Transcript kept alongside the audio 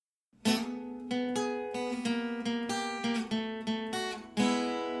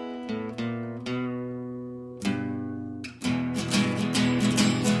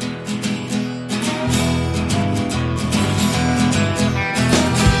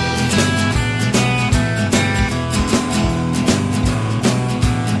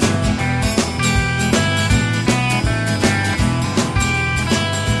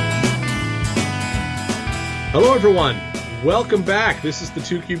everyone. Welcome back. This is the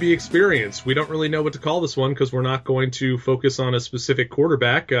 2QB Experience. We don't really know what to call this one because we're not going to focus on a specific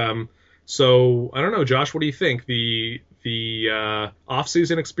quarterback. So I don't know, Josh, what do you think? The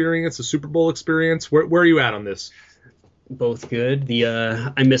off-season experience, the Super Bowl experience, where are you at on this? Both good. The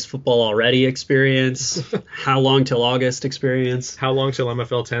I miss football already experience. How long till August experience. How long till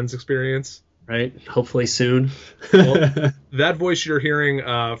MFL 10's experience? Right. Hopefully soon. Well, that voice you're hearing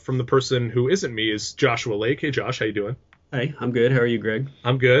from the person who isn't me is Joshua Lake. Hey, Josh, how you doing? Hey, I'm good. How are you, Greg?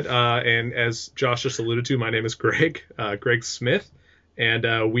 I'm good. And as Josh just alluded to, my name is Greg, Greg Smith.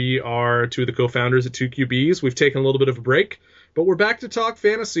 And we are two of the co-founders at 2QBs. We've taken a little bit of a break, but we're back to talk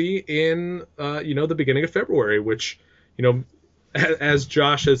fantasy in, the beginning of February, which, as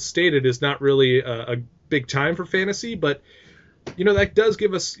Josh has stated, is not really a big time for fantasy, but that does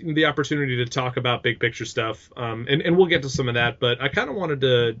give us the opportunity to talk about big picture stuff, and we'll get to some of that. But I kind of wanted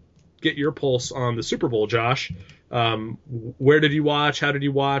to get your pulse on the Super Bowl, Josh. Where did you watch? How did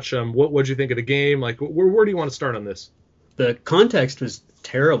you watch? What did you think of the game? Like, where do you want to start on this? The context was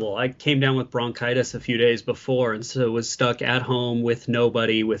terrible. I came down with bronchitis a few days before, and so was stuck at home with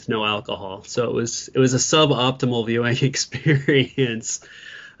nobody, with no alcohol. So it was a suboptimal viewing experience.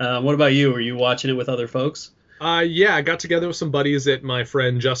 What about you? Were you watching it with other folks? Yeah, I got together with some buddies at my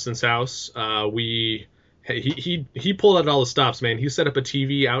friend Justin's house. He pulled out all the stops, man. He set up a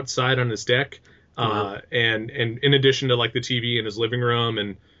TV outside on his deck, and in addition to like the TV in his living room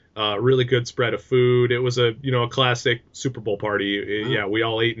and really good spread of food. It was a classic Super Bowl party. Yeah, we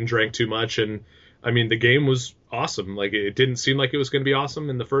all ate and drank too much, and I mean the game was awesome. Like it didn't seem like it was going to be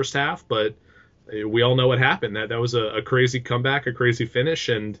awesome in the first half, but we all know what happened. That was a crazy comeback, a crazy finish,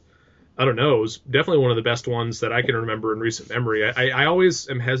 and I don't know. It was definitely one of the best ones that I can remember in recent memory. I always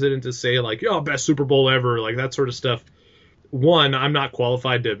am hesitant to say like, best Super Bowl ever, like that sort of stuff. One, I'm not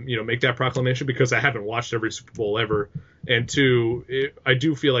qualified to, make that proclamation because I haven't watched every Super Bowl ever. And two, I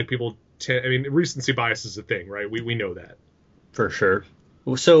do feel like people recency bias is a thing, right? We know that. For sure.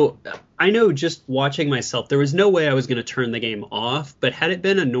 So I know just watching myself, there was no way I was going to turn the game off. But had it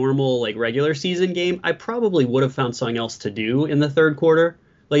been a normal, like regular season game, I probably would have found something else to do in the third quarter.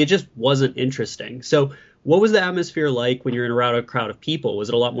 Like, it just wasn't interesting. So what was the atmosphere like when you're in a crowd of people? Was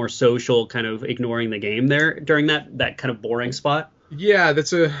it a lot more social, kind of ignoring the game there during that kind of boring spot? Yeah,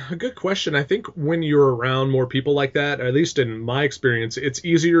 that's a good question. I think when you're around more people like that, at least in my experience, it's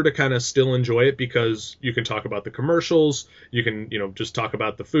easier to kind of still enjoy it because you can talk about the commercials. You can, just talk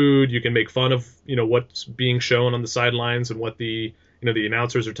about the food. You can make fun of, what's being shown on the sidelines and what the the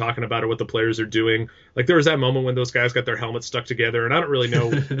announcers are talking about or what the players are doing. Like there was that moment when those guys got their helmets stuck together, and I don't really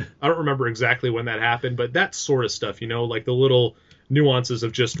know, I don't remember exactly when that happened, but that sort of stuff, like the little nuances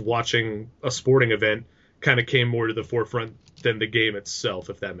of just watching a sporting event kind of came more to the forefront than the game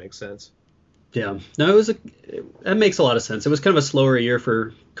itself, if that makes sense. Yeah, no, that makes a lot of sense. It was kind of a slower year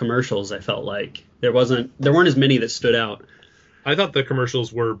for commercials. I felt like there weren't as many that stood out. I thought the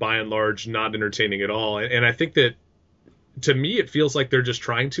commercials were by and large not entertaining at all, and I think that to me, it feels like they're just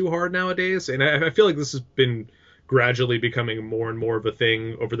trying too hard nowadays. And I feel like this has been gradually becoming more and more of a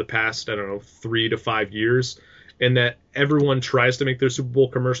thing over the past, 3 to 5 years. And that everyone tries to make their Super Bowl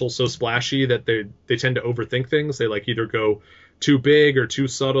commercials so splashy that they tend to overthink things. They like either go too big or too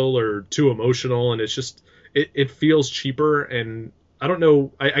subtle or too emotional. And it's just, it feels cheaper. And I don't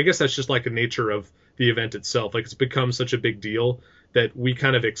know, I guess that's just like the nature of the event itself. Like it's become such a big deal that we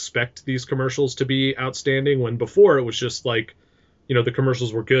kind of expect these commercials to be outstanding when before it was just like, the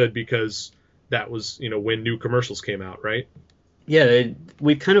commercials were good because that was, when new commercials came out, right? Yeah,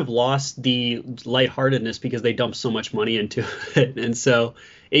 we've kind of lost the lightheartedness because they dumped so much money into it. And so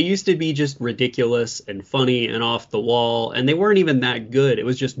it used to be just ridiculous and funny and off the wall, and they weren't even that good. It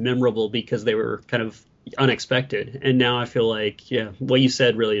was just memorable because they were kind of unexpected. And now I feel like, what you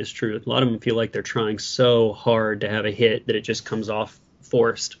said really is true. A lot of them feel like they're trying so hard to have a hit that it just comes off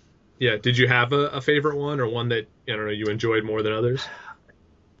forced. Yeah. Did you have a favorite one or one that, you enjoyed more than others?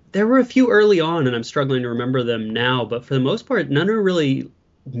 There were a few early on, and I'm struggling to remember them now, but for the most part, none are really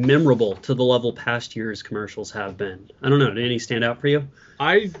memorable to the level past years' commercials have been. I don't know. Did any stand out for you?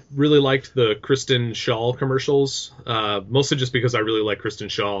 I really liked the Kristen Schaal commercials, mostly just because I really like Kristen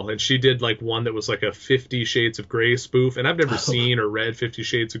Schaal. And she did like one that was like a 50 Shades of Grey spoof. And I've never seen or read 50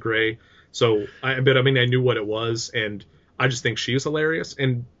 Shades of Grey. So, I knew what it was. And I just think she's hilarious.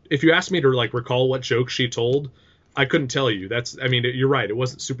 And if you asked me to like recall what joke she told, I couldn't tell you. You're right. It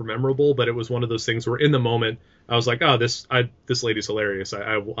wasn't super memorable, but it was one of those things where in the moment I was like, oh, this lady's hilarious.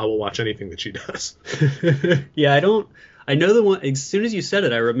 I will watch anything that she does. Yeah, I know the one, as soon as you said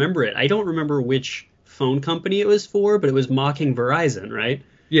it, I remember it. I don't remember which phone company it was for, but it was mocking Verizon, right?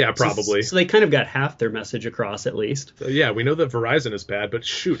 Yeah, probably. So they kind of got half their message across at least. So, yeah, we know that Verizon is bad, but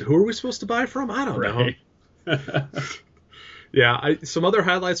shoot, who are we supposed to buy from? I don't know. Yeah, some other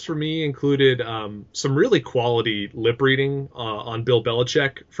highlights for me included some really quality lip reading on Bill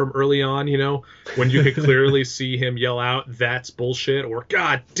Belichick from early on, when you could clearly see him yell out, "That's bullshit," or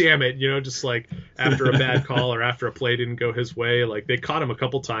 "God damn it," just like after a bad call or after a play didn't go his way. Like they caught him a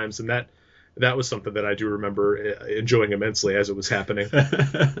couple times, and that was something that I do remember enjoying immensely as it was happening.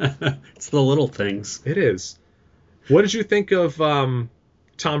 It's the little things. It is. What did you think of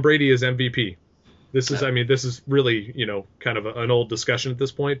Tom Brady as MVP? This is really, kind of an old discussion at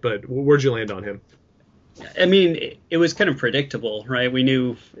this point, but where'd you land on him? I mean, it was kind of predictable, right? We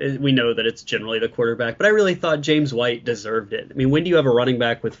know that it's generally the quarterback, but I really thought James White deserved it. I mean, when do you have a running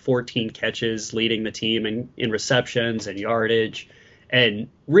back with 14 catches leading the team in receptions and yardage, and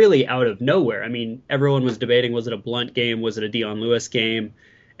really out of nowhere? I mean, everyone was debating, was it a Blunt game? Was it a Dion Lewis game?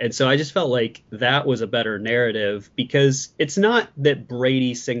 And so I just felt like that was a better narrative, because it's not that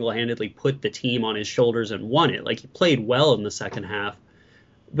Brady single-handedly put the team on his shoulders and won it. Like, he played well in the second half,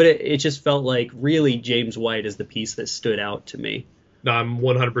 but it just felt like really James White is the piece that stood out to me. No, I'm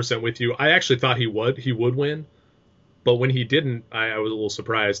 100% with you. I actually thought he would win, but when he didn't, I was a little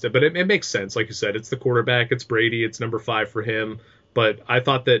surprised. But it makes sense. Like you said, it's the quarterback, it's Brady, it's number 5 for him. But I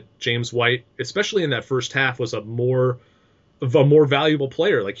thought that James White, especially in that first half, was a more valuable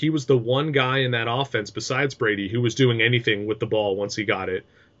player. Like, he was the one guy in that offense besides Brady who was doing anything with the ball once he got it.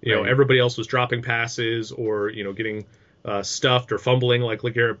 Right. Everybody else was dropping passes or, getting stuffed or fumbling like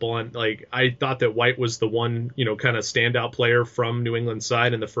LeGarrette Blount. Like, I thought that White was the one, kind of standout player from New England's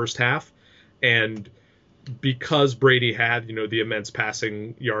side in the first half. And because Brady had, the immense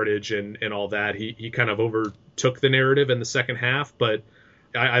passing yardage and all that, he kind of overtook the narrative in the second half. But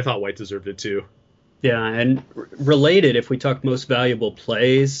I thought White deserved it too. Yeah, and related, if we talk most valuable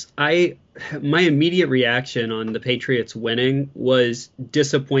plays, my immediate reaction on the Patriots winning was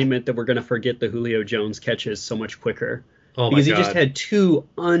disappointment that we're going to forget the Julio Jones catches so much quicker. Oh my because God. He just had 2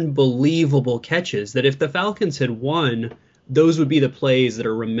 unbelievable catches that if the Falcons had won, those would be the plays that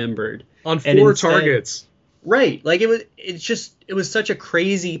are remembered. On 4 targets. Right. Like, it was such a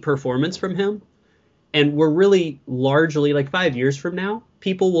crazy performance from him. And we're really largely, like 5 years from now,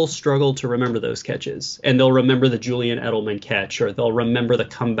 people will struggle to remember those catches. And they'll remember the Julian Edelman catch, or they'll remember the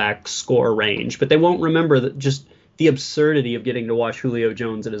comeback score range. But they won't remember just the absurdity of getting to watch Julio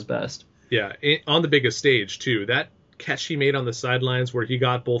Jones at his best. Yeah, on the biggest stage, too. That catch he made on the sidelines where he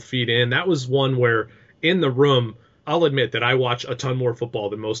got both feet in, that was one where in the room, I'll admit that I watch a ton more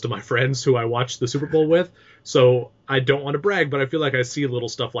football than most of my friends who I watch the Super Bowl with. So I don't want to brag, but I feel like I see little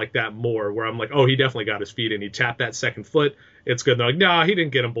stuff like that more where I'm like, oh, he definitely got his feet in. He tapped that second foot. It's good. And they're like, no, he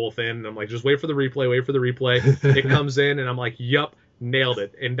didn't get them both in. And I'm like, just wait for the replay. It comes in and I'm like, yup, nailed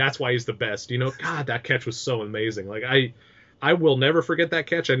it. And that's why he's the best. God, that catch was so amazing. Like I will never forget that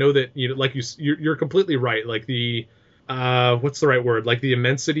catch. I know that, you're completely right. Like what's the right word? Like the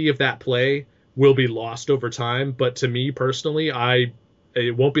immensity of that play will be lost over time. But to me personally,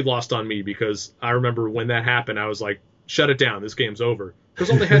 it won't be lost on me, because I remember when that happened, I was like, shut it down. This game's over. Because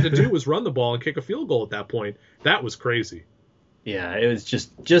all they had to do was run the ball and kick a field goal at that point. That was crazy. Yeah, it was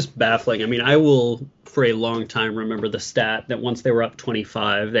just baffling. I mean, I will for a long time remember the stat that once they were up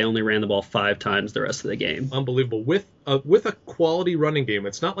 25, they only ran the ball 5 times the rest of the game. Unbelievable. With a quality running game.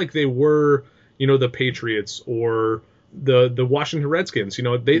 It's not like they were, the Patriots or the Washington Redskins.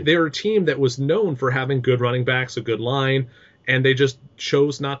 They're a team that was known for having good running backs, a good line, and they just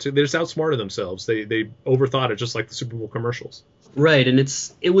chose not to. They just outsmarted themselves. They overthought it, just like the Super Bowl commercials. Right, and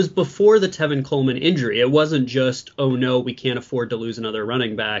it was before the Tevin Coleman injury. It wasn't just, oh no, we can't afford to lose another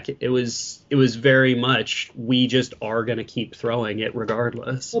running back. It was very much, we just are going to keep throwing it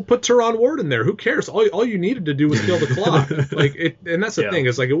regardless. Well, put Teron Ward in there. Who cares? All you needed to do was kill the clock. And that's the thing.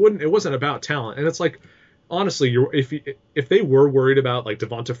 Is like it wasn't about talent. And it's like, honestly, if they were worried about like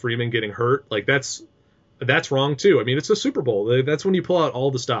Devonta Freeman getting hurt, like that's wrong too. I mean, it's a Super Bowl. That's when you pull out all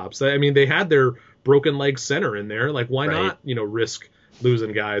the stops. I mean, they had their broken leg center in there. Like, why not, risk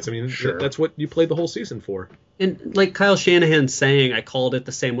losing guys? I mean, sure. That's what you played the whole season for. And like Kyle Shanahan saying, I called it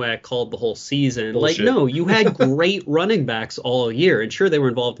the same way I called the whole season. Bullshit. Like, no, you had great running backs all year. And sure, they were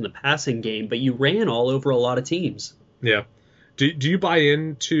involved in the passing game, but you ran all over a lot of teams. Yeah. Do you buy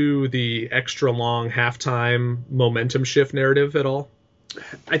into the extra long halftime momentum shift narrative at all?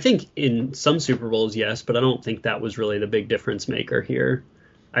 I think in some Super Bowls, yes, but I don't think that was really the big difference maker here.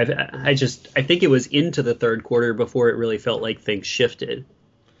 I think it was into the third quarter before it really felt like things shifted.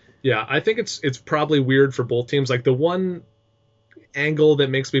 Yeah, I think it's probably weird for both teams. Like, the one angle that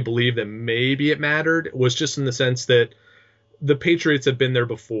makes me believe that maybe it mattered was just in the sense that the Patriots had been there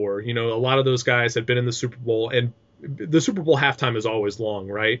before. You know, a lot of those guys had been in the Super Bowl, and the Super Bowl halftime is always long,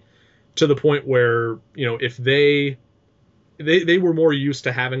 right? To the point where, you know, if they were more used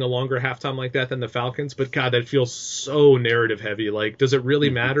to having a longer halftime like that than the Falcons, but God, that feels so narrative heavy. Like, does it really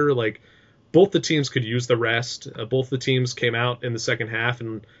matter? Like, both the teams could use the rest. Both the teams came out in the second half,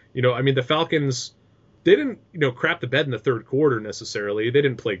 and, you know, I mean, the Falcons, they didn't, you know, crap the bed in the third quarter necessarily. They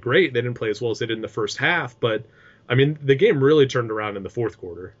didn't play great. They didn't play as well as they did in the first half, but I mean, the game really turned around in the fourth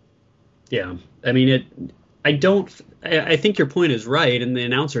quarter. Yeah, I mean, I think your point is right, and the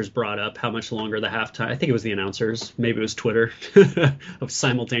announcers brought up how much longer the halftime. I think it was the announcers, maybe it was Twitter, of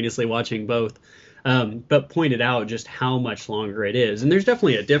simultaneously watching both, but pointed out just how much longer it is. And there's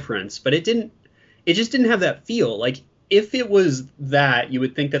definitely a difference, but it just didn't have that feel. Like, if it was that, you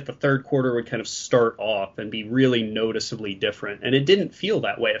would think that the third quarter would kind of start off and be really noticeably different, and it didn't feel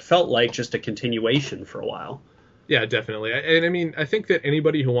that way. It felt like just a continuation for a while. Yeah, definitely. And I mean, I think that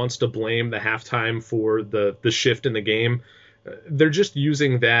anybody who wants to blame the halftime for the shift in the game, they're just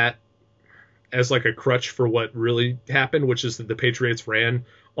using that as like a crutch for what really happened, which is that the Patriots ran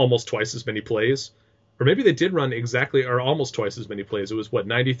almost twice as many plays. Or maybe they did run exactly or almost twice as many plays. It was, what,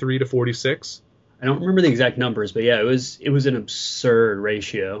 93 to 46? I don't remember the exact numbers, but yeah, it was an absurd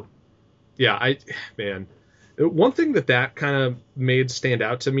ratio. Yeah, man. One thing that kind of made stand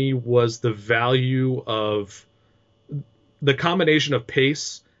out to me was the value of the combination of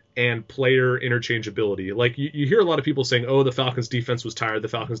pace and player interchangeability. Like, you hear a lot of people saying, oh, the Falcons defense was tired. The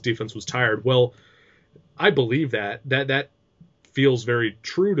Falcons defense was tired. Well, I believe that feels very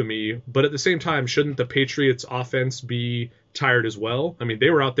true to me. But at the same time, shouldn't the Patriots offense be tired as well? I mean,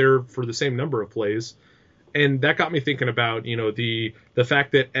 they were out there for the same number of plays. And that got me thinking about, you know, the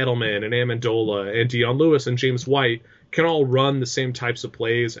fact that Edelman and Amendola and Dion Lewis and James White can all run the same types of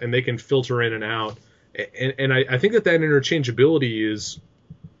plays, and they can filter in and out. And I think that interchangeability is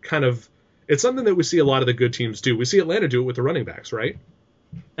kind of, it's something that we see a lot of the good teams do. We see Atlanta do it with the running backs, right?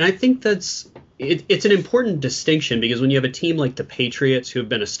 And I think it's an important distinction, because when you have a team like the Patriots who have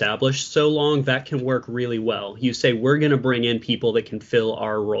been established so long, that can work really well. You say, we're going to bring in people that can fill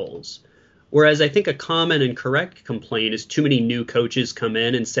our roles. Whereas I think a common and correct complaint is too many new coaches come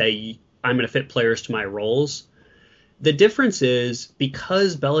in and say, I'm going to fit players to my roles. The difference is,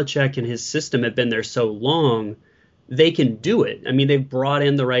 because Belichick and his system have been there so long, they can do it. I mean, they've brought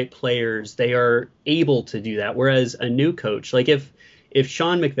in the right players. They are able to do that. Whereas a new coach, like if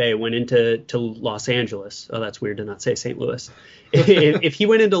Sean McVay went into Los Angeles, oh, that's weird to not say St. Louis. if he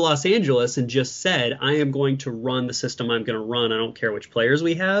went into Los Angeles and just said, I am going to run the system I'm going to run, I don't care which players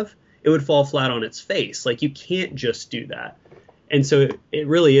we have, it would fall flat on its face. Like, you can't just do that. And so it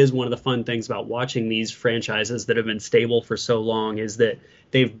really is one of the fun things about watching these franchises that have been stable for so long, is that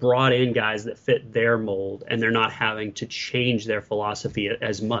they've brought in guys that fit their mold, and they're not having to change their philosophy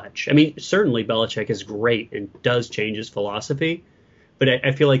as much. I mean, certainly Belichick is great and does change his philosophy, but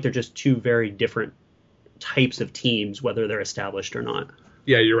I feel like they're just two very different types of teams, whether they're established or not.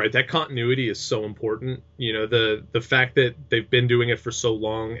 Yeah, you're right. That continuity is so important. You know, the fact that they've been doing it for so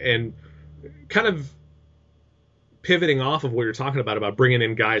long, and kind of pivoting off of what you're talking about bringing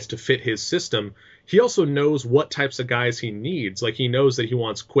in guys to fit his system, he also knows what types of guys he needs. Like, he knows that he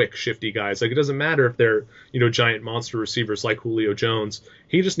wants quick, shifty guys. Like, it doesn't matter if they're, you know, giant monster receivers like Julio Jones.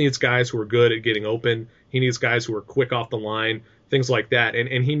 He just needs guys who are good at getting open. He needs guys who are quick off the line, things like that.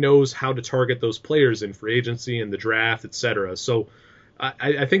 And he knows how to target those players in free agency and the draft, etc. So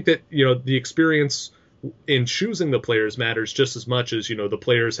I think that, you know, the experience in choosing the players matters just as much as, you know, the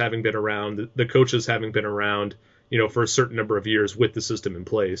players having been around, the coaches having been around, you know, for a certain number of years with the system in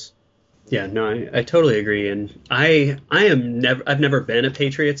place. Yeah, no, I totally agree. And I've never been a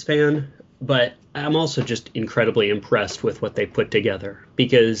Patriots fan, but I'm also just incredibly impressed with what they put together,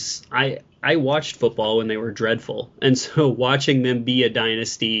 because I watched football when they were dreadful. And so watching them be a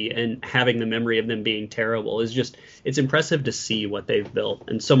dynasty and having the memory of them being terrible is just, it's impressive to see what they've built.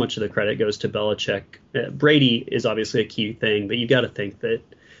 And so much of the credit goes to Belichick. Brady is obviously a key thing, but you got to think that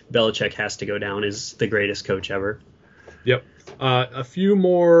Belichick has to go down as the greatest coach ever. Yep. I have a few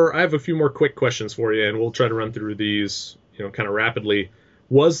more quick questions for you, and we'll try to run through these, you know, kind of rapidly.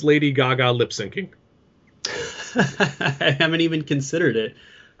 Was Lady Gaga lip syncing? I haven't even considered it.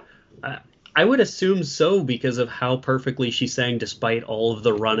 I would assume so, because of how perfectly she sang despite all of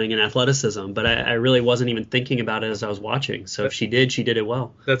the running and athleticism. But I really wasn't even thinking about it as I was watching. So if she did it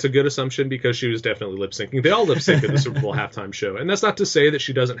well. That's a good assumption, because she was definitely lip syncing. They all lip sync at the Super Bowl halftime show. And that's not to say that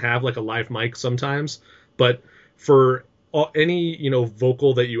she doesn't have like a live mic sometimes. But for any, you know,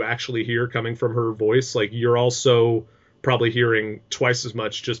 vocal that you actually hear coming from her voice, like, you're also probably hearing twice as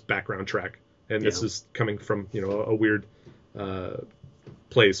much just background track. And this is coming from, you know, a weird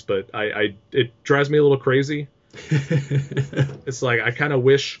place, but it drives me a little crazy. It's like I kind of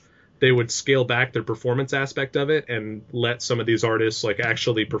wish they would scale back their performance aspect of it and let some of these artists like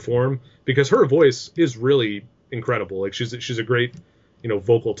actually perform, because her voice is really incredible. Like she's a great,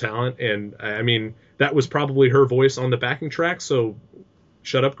 vocal talent, and I mean that was probably her voice on the backing track. So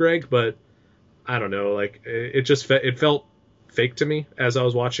shut up, Greg. But I don't know, like it just it felt fake to me as I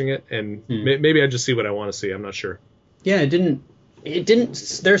was watching it, and maybe I just see what I want to see. I'm not sure. Yeah, it didn't.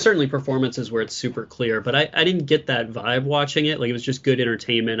 There are certainly performances where it's super clear, but I didn't get that vibe watching it. Like it was just good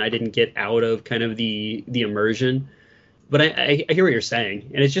entertainment. I didn't get out of kind of the immersion. But I hear what you're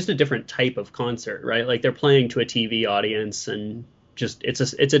saying, and it's just a different type of concert, right? Like they're playing to a TV audience, and just it's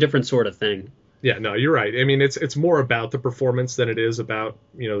a different sort of thing. Yeah, no, you're right. I mean, it's more about the performance than it is about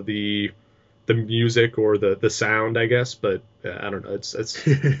the music or the sound, I guess. But I don't know. It's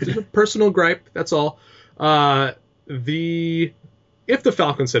just a personal gripe. That's all. If the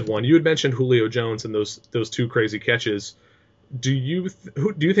Falcons had won, you had mentioned Julio Jones and those two crazy catches. Do you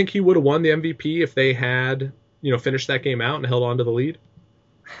think he would have won the MVP if they had finished that game out and held on to the lead?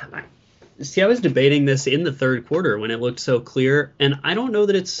 See, I was debating this in the third quarter when it looked so clear, and I don't know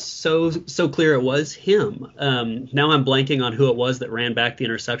that it's so clear it was him. Now I'm blanking on who it was that ran back the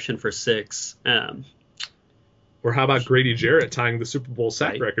interception for 6. Or how about Grady Jarrett tying the Super Bowl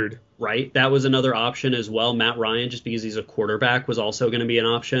sack record? Right. That was another option as well. Matt Ryan, just because he's a quarterback, was also going to be an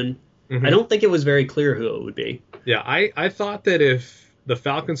option. Mm-hmm. I don't think it was very clear who it would be. Yeah, I thought that if the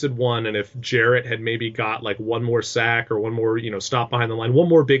Falcons had won and if Jarrett had maybe got like one more sack or one more, stop behind the line, one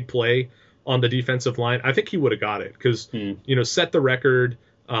more big play on the defensive line, I think he would have got it because, set the record.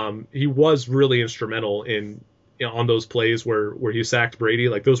 He was really instrumental on those plays where he sacked Brady.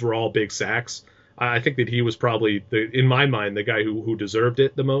 Like those were all big sacks. I think that he was probably, in my mind, the guy who deserved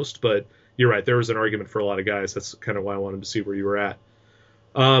it the most. But you're right. There was an argument for a lot of guys. That's kind of why I wanted to see where you were at.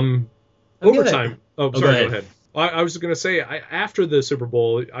 Overtime. Oh, sorry. Go ahead. I was going to say, after the Super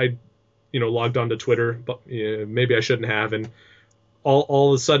Bowl, I logged onto Twitter, but maybe I shouldn't have. And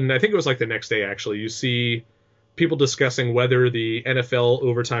all of a sudden, I think it was like the next day, actually, you see people discussing whether the NFL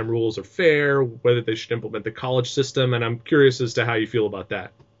overtime rules are fair, whether they should implement the college system. And I'm curious as to how you feel about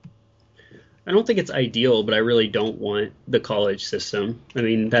that. I don't think it's ideal, but I really don't want the college system. I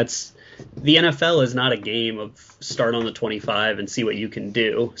mean, the NFL is not a game of start on the 25 and see what you can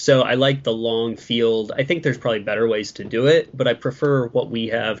do. So I like the long field. I think there's probably better ways to do it, but I prefer what we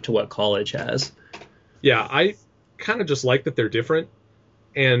have to what college has. Yeah, I kind of just like that they're different.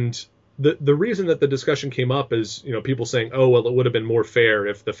 And the reason that the discussion came up is, people saying, oh, well, it would have been more fair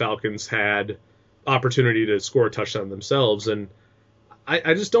if the Falcons had opportunity to score a touchdown themselves. And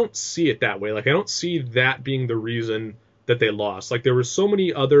I just don't see it that way. Like, I don't see that being the reason that they lost. Like, there were so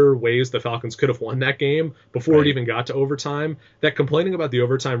many other ways the Falcons could have won that game before it even got to overtime, that complaining about the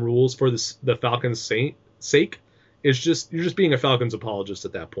overtime rules for the Falcons' sake is just, you're just being a Falcons apologist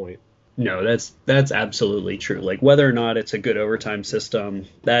at that point. No, that's absolutely true. Like, whether or not it's a good overtime system,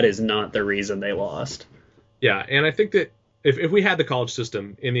 that is not the reason they lost. Yeah, and I think that if we had the college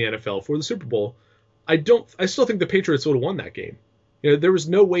system in the NFL for the Super Bowl, I still think the Patriots would have won that game. There was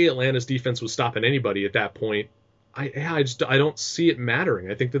no way Atlanta's defense was stopping anybody at that point. I don't see it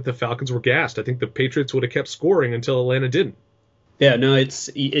mattering. I think that the Falcons were gassed. I think the Patriots would have kept scoring until Atlanta didn't. Yeah, no,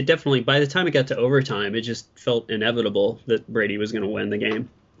 it definitely, by the time it got to overtime, it just felt inevitable that Brady was going to win the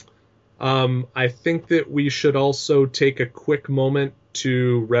game. I think that we should also take a quick moment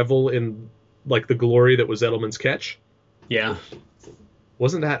to revel in like the glory that was Edelman's catch. Yeah.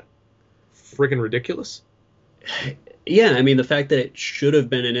 Wasn't that friggin' ridiculous? Yeah, I mean, the fact that it should have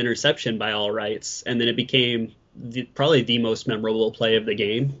been an interception by all rights, and then it became probably the most memorable play of the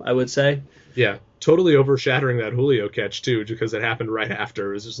game, I would say. Yeah, totally overshadowing that Julio catch, too, because it happened right after.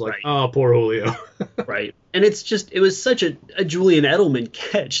 It was just like, Oh, poor Julio. Right. And it was such a Julian Edelman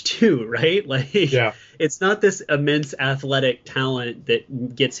catch, too, right? Like, yeah. It's not this immense athletic talent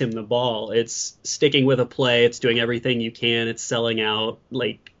that gets him the ball. It's sticking with a play. It's doing everything you can. It's selling out,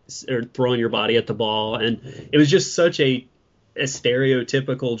 or throwing your body at the ball. And it was just such a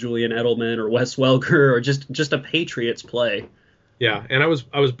stereotypical Julian Edelman or Wes Welker or just a Patriots play. Yeah, and I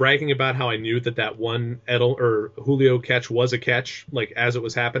was bragging about how I knew that one Julio catch was a catch, like as it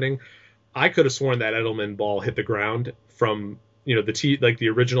was happening. I could have sworn that Edelman ball hit the ground from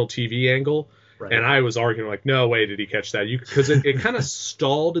the original TV angle, right. And I was arguing like, no way did he catch that? Because it kind of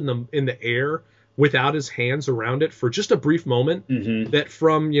stalled in the air without his hands around it for just a brief moment. Mm-hmm. That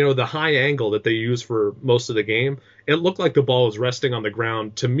from the high angle that they use for most of the game, it looked like the ball was resting on the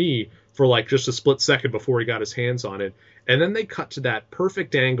ground to me for like just a split second before he got his hands on it. And then they cut to that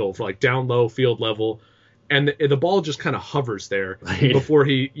perfect angle for like down low field level, and the ball just kind of hovers there Right. before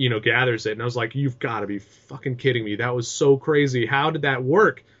he, gathers it. And I was like, you've got to be fucking kidding me. That was so crazy. How did that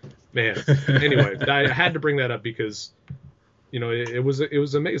work? Man. Anyway, I had to bring that up because, it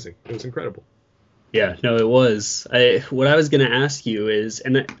was amazing. It was incredible. Yeah, no, it was. What I was going to ask you is,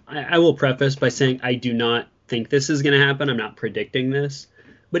 and I will preface by saying I do not think this is going to happen. I'm not predicting this.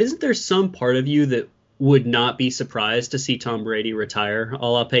 But isn't there some part of you that would not be surprised to see Tom Brady retire a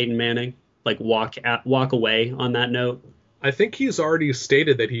la Peyton Manning? Like walk away on that note? I think he's already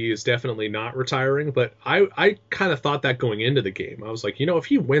stated that he is definitely not retiring, but I kind of thought that going into the game. I was like, if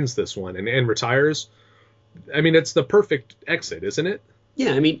he wins this one and retires, I mean, it's the perfect exit, isn't it?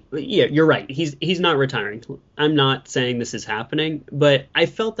 Yeah, I mean, yeah, you're right. He's not retiring. I'm not saying this is happening, but I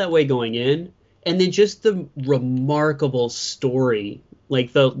felt that way going in. And then just the remarkable story,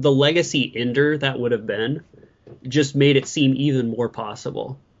 like the legacy ender that would have been, just made it seem even more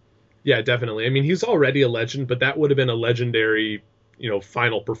possible. Yeah, definitely. I mean, he's already a legend, but that would have been a legendary,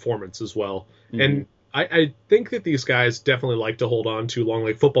 final performance as well. Mm-hmm. And I think that these guys definitely like to hold on too long,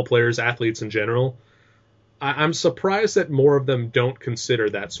 like football players, athletes in general. I'm surprised that more of them don't consider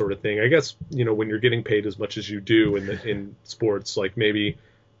that sort of thing. I guess, when you're getting paid as much as you do in sports, like maybe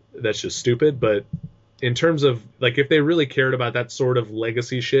that's just stupid. But in terms of like if they really cared about that sort of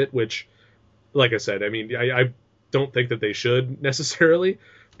legacy shit, which, like I said, I mean, I don't think that they should necessarily.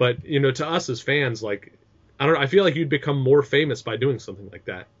 But, to us as fans, like, I don't know, I feel like you'd become more famous by doing something like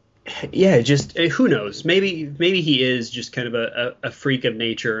that. Yeah, just who knows? Maybe he is just kind of a freak of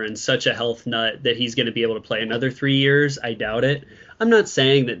nature and such a health nut that he's going to be able to play another 3 years. I doubt it. I'm not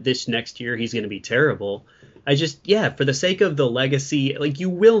saying that this next year he's going to be terrible. For the sake of the legacy, like you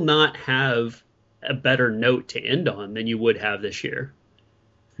will not have a better note to end on than you would have this year.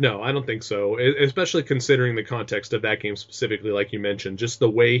 No, I don't think so, especially considering the context of that game specifically, like you mentioned, just the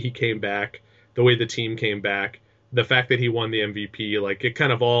way he came back, the way the team came back, the fact that he won the MVP, like it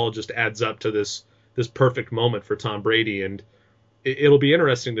kind of all just adds up to this perfect moment for Tom Brady. And it'll be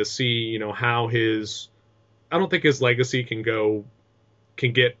interesting to see, how I don't think his legacy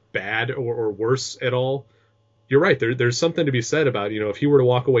can get bad or worse at all. You're right. There's something to be said about, if he were to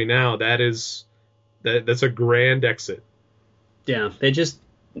walk away now, that's a grand exit. Yeah,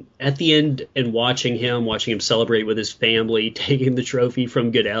 at the end and watching him celebrate with his family, taking the trophy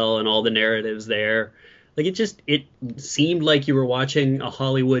from Goodell and all the narratives there. Like it seemed like you were watching a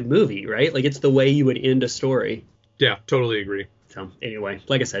Hollywood movie, right? Like it's the way you would end a story. Yeah, totally agree. So anyway,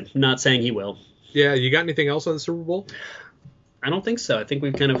 like I said, not saying he will. Yeah, you got anything else on the Super Bowl? I don't think so. I think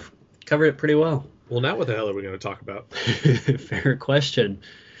we've kind of covered it pretty well. Well, now what the hell are we going to talk about? Fair question.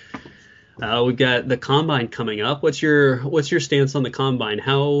 We've got the Combine coming up. What's your stance on the Combine?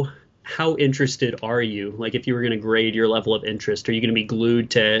 How interested are you? Like if you were going to grade your level of interest, are you going to be glued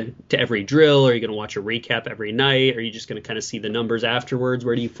to every drill? Are you going to watch a recap every night? Are you just going to kind of see the numbers afterwards?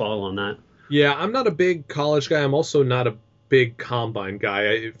 Where do you fall on that? Yeah, I'm not a big college guy. I'm also not a big Combine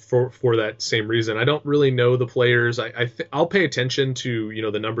guy for that same reason. I don't really know the players. I'll pay attention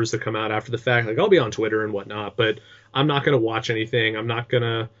to, the numbers that come out after the fact. Like I'll be on Twitter and whatnot, but I'm not going to watch anything.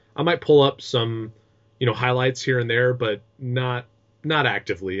 I might pull up some, highlights here and there, but not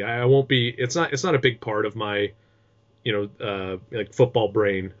actively. I won't be. It's not a big part of my, like football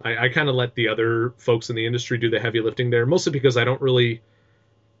brain. I kind of let the other folks in the industry do the heavy lifting there, mostly because I don't really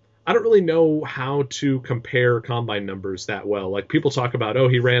know how to compare Combine numbers that well. Like people talk about,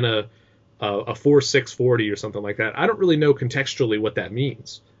 he ran a 4.6 40 or something like that. I don't really know contextually what that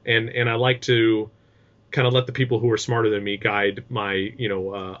means, and I like to kind of let the people who are smarter than me guide my,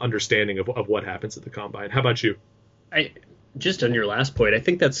 understanding of what happens at the Combine. How about you? Just on your last point, I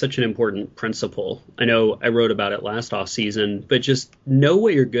think that's such an important principle. I know I wrote about it last off season, but just know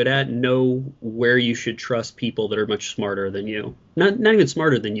what you're good at, know where you should trust people that are much smarter than you. Not even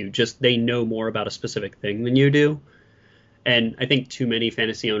smarter than you, just they know more about a specific thing than you do. And I think too many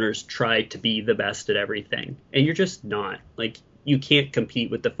fantasy owners try to be the best at everything, and you're just not. Like you can't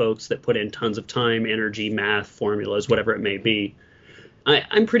compete with the folks that put in tons of time, energy, math, formulas, whatever it may be.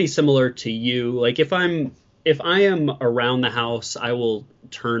 I'm pretty similar to you. Like if I am around the house, I will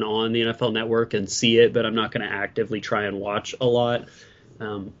turn on the NFL Network and see it, but I'm not going to actively try and watch a lot.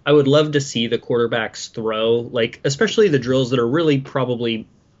 I would love to see the quarterbacks throw, like especially the drills that are really probably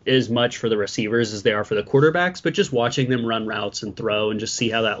as much for the receivers as they are for the quarterbacks, but just watching them run routes and throw and just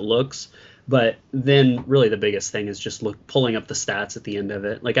see how that looks. But then really the biggest thing is just pulling up the stats at the end of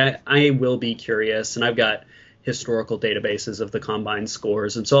it. Like I will be curious, and I've got historical databases of the Combine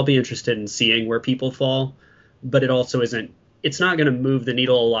scores, and so I'll be interested in seeing where people fall. But it's not going to move the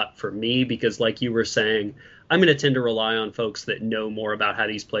needle a lot for me because, like you were saying, I'm going to tend to rely on folks that know more about how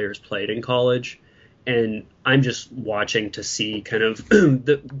these players played in college. And I'm just watching to see kind of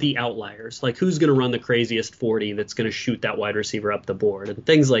the outliers, like who's going to run the craziest 40 that's going to shoot that wide receiver up the board and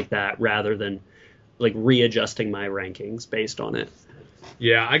things like that, rather than like readjusting my rankings based on it.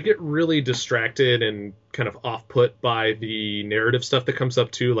 Yeah, I get really distracted and kind of off put by the narrative stuff that comes up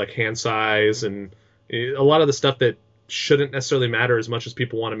too, like hand size and a lot of the stuff that shouldn't necessarily matter as much as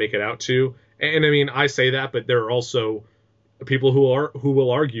people want to make it out to. And I mean, I say that, but there are also people who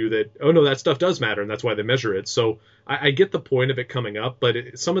will argue that, oh no, that stuff does matter and that's why they measure it. So I get the point of it coming up, but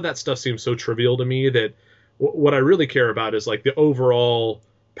some of that stuff seems so trivial to me that what I really care about is like the overall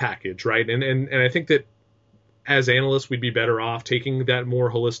package, right? And I think that as analysts, we'd be better off taking that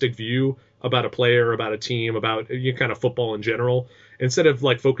more holistic view about a player, about a team, about kind of football in general, instead of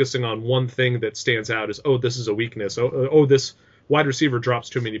like focusing on one thing that stands out as, oh, this is a weakness. Oh, this wide receiver drops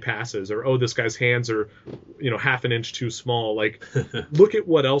too many passes, or, oh, this guy's hands are, half an inch too small. Like, look at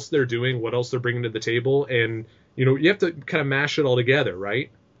what else they're doing, what else they're bringing to the table. And, you have to kind of mash it all together,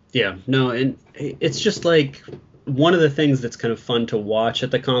 right? Yeah, no, and it's just like, one of the things that's kind of fun to watch at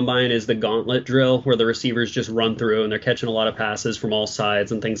the combine is the gauntlet drill, where the receivers just run through and they're catching a lot of passes from all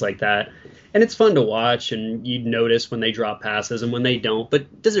sides and things like that. And it's fun to watch, and you notice when they drop passes and when they don't.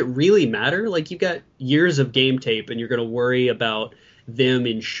 But does it really matter? Like, you've got years of game tape and you're going to worry about them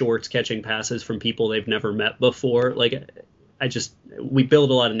in shorts catching passes from people they've never met before. Like, we build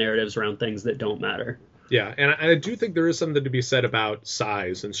a lot of narratives around things that don't matter. Yeah, and I do think there is something to be said about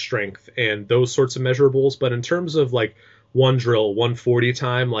size and strength and those sorts of measurables. But in terms of like one drill, 140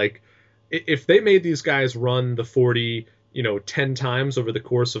 time, like if they made these guys run the 40, 10 times over the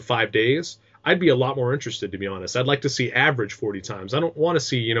course of 5 days, I'd be a lot more interested, to be honest. I'd like to see average 40 times. I don't want to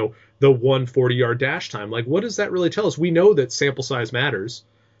see, the 140-yard dash time. Like, what does that really tell us? We know that sample size matters.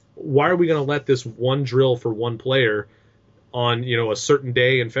 Why are we going to let this one drill for one player on a certain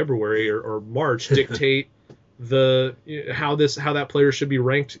day in February or March dictate how that player should be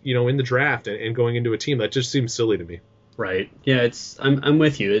ranked in the draft and going into a team? That just seems silly to me. Right. Yeah, I'm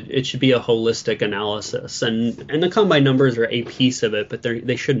with you. It should be a holistic analysis, and the combine numbers are a piece of it, but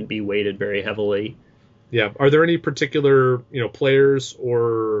they shouldn't be weighted very heavily. Yeah. Are there any particular players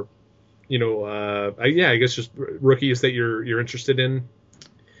or I guess just rookies that you're interested in?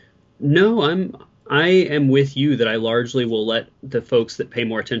 No, I am with you that I largely will let the folks that pay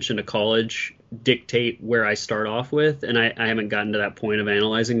more attention to college dictate where I start off with, and I haven't gotten to that point of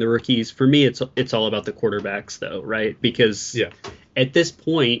analyzing the rookies. For me, it's all about the quarterbacks, though, right? Because at this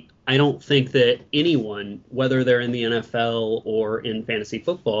point, I don't think that anyone, whether they're in the NFL or in fantasy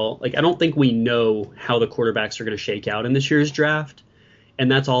football, like, I don't think we know how the quarterbacks are going to shake out in this year's draft,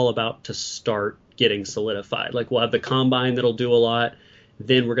 and that's all about to start getting solidified. Like, we'll have the combine that'll do a lot.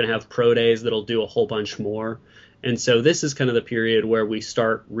 Then we're going to have pro days that'll do a whole bunch more. And so this is kind of the period where we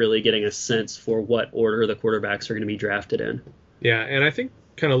start really getting a sense for what order the quarterbacks are going to be drafted in. Yeah, and I think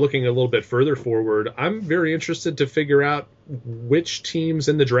kind of looking a little bit further forward, I'm very interested to figure out which teams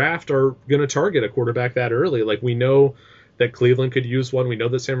in the draft are going to target a quarterback that early. Like, we know that Cleveland could use one. We know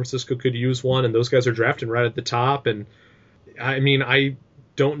that San Francisco could use one, and those guys are drafting right at the top. And I mean, I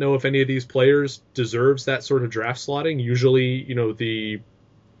don't know if any of these players deserves that sort of draft slotting. Usually, the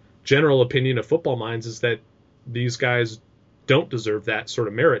general opinion of football minds is that these guys don't deserve that sort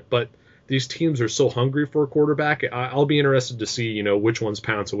of merit, but these teams are so hungry for a quarterback. I'll be interested to see, which ones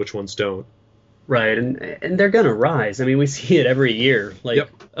pounce and which ones don't. Right, and they're going to rise. I mean, we see it every year. Like,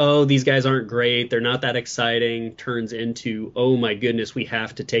 oh, these guys aren't great. They're not that exciting. Turns into, oh my goodness, we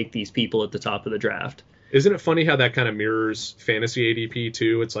have to take these people at the top of the draft. Isn't it funny how that kind of mirrors fantasy ADP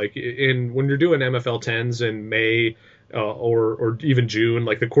too? It's like when you're doing MFL 10s in May or even June,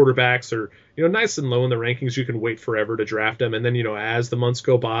 like the quarterbacks are, nice and low in the rankings. You can wait forever to draft them. And then, as the months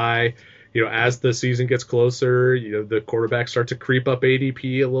go by, as the season gets closer, the quarterbacks start to creep up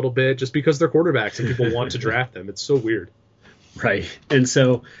ADP a little bit just because they're quarterbacks and people want to draft them. It's so weird. Right. And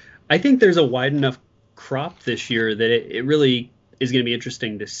so I think there's a wide enough crop this year that it really is going to be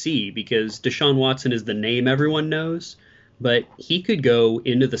interesting to see, because Deshaun Watson is the name everyone knows, but he could go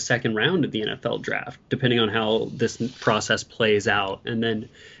into the second round of the NFL draft, depending on how this process plays out. And then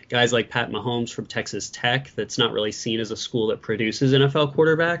guys like Pat Mahomes from Texas Tech, that's not really seen as a school that produces NFL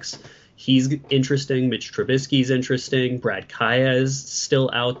quarterbacks. He's interesting. Mitch Trubisky's interesting. Brad Kaya is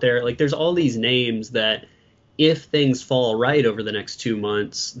still out there. Like, there's all these names that if things fall right over the next 2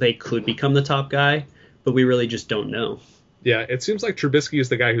 months, they could become the top guy, but we really just don't know. Yeah, it seems like Trubisky is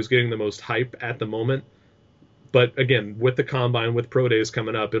the guy who's getting the most hype at the moment. But again, with the combine, with pro days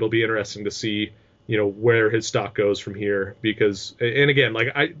coming up, it'll be interesting to see, where his stock goes from here. Because, and again, like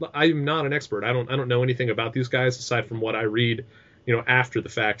I'm not an expert. I don't know anything about these guys aside from what I read, after the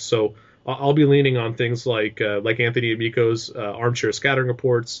fact. So I'll be leaning on things like Anthony Amico's armchair scattering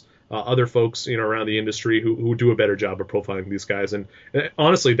reports, other folks around the industry who do a better job of profiling these guys. And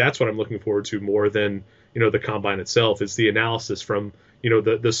honestly, that's what I'm looking forward to more than the combine itself. Is the analysis from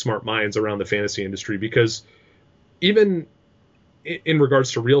the smart minds around the fantasy industry, because even in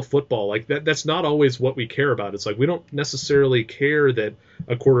regards to real football, like that's not always what we care about. It's like we don't necessarily care that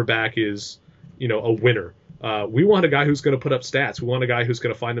a quarterback is a winner. We want a guy who's going to put up stats. We want a guy who's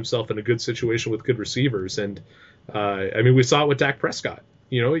going to find himself in a good situation with good receivers. And we saw it with Dak Prescott.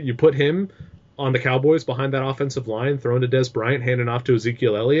 You put him on the Cowboys behind that offensive line, throwing to Des Bryant, handing off to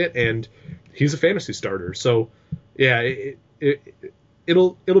Ezekiel Elliott, and he's a fantasy starter. So yeah,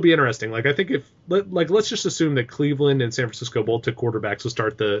 it'll be interesting. Like I think let's just assume that Cleveland and San Francisco both took quarterbacks to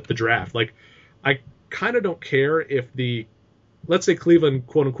start the draft. Like I kind of don't care if let's say Cleveland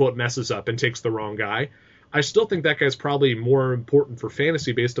quote unquote messes up and takes the wrong guy. I still think that guy's probably more important for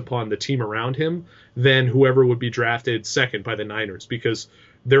fantasy based upon the team around him than whoever would be drafted second by the Niners, because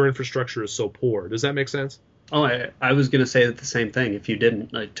their infrastructure is so poor. Does that make sense? Oh, I was going to say the same thing if you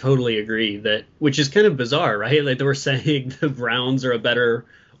didn't. I totally agree, which is kind of bizarre, right? Like they were saying the Browns are a better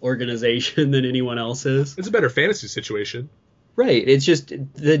organization than anyone else is. It's a better fantasy situation. Right. It's just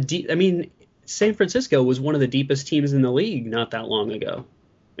San Francisco was one of the deepest teams in the league not that long ago.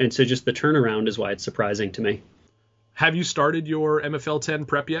 And so just the turnaround is why it's surprising to me. Have you started your MFL 10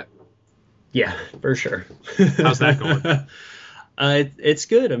 prep yet? Yeah, for sure. How's that going? It's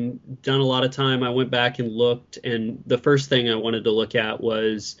good. I've done a lot of time. I went back and looked, and the first thing I wanted to look at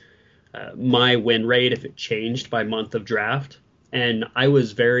was my win rate, if it changed by month of draft. And I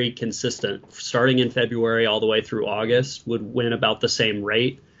was very consistent. Starting in February all the way through August, would win about the same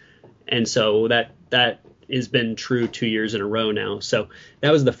rate. And so that has been true 2 years in a row now. So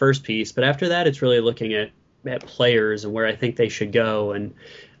that was the first piece. But after that, it's really looking at players and where I think they should go. And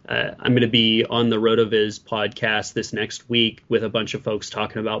I'm going to be on the RotoViz podcast this next week with a bunch of folks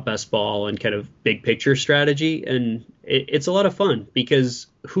talking about best ball and kind of big picture strategy. And it's a lot of fun because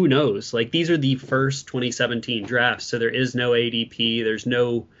who knows? Like these are the first 2017 drafts. So there is no ADP. There's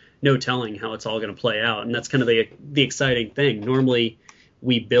no telling how it's all going to play out. And that's kind of the exciting thing. Normally,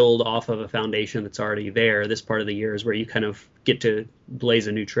 we build off of a foundation that's already there. This part of the year is where you kind of get to blaze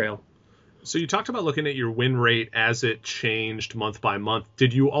a new trail. So you talked about looking at your win rate as it changed month by month.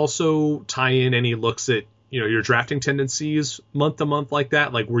 Did you also tie in any looks at, your drafting tendencies month to month like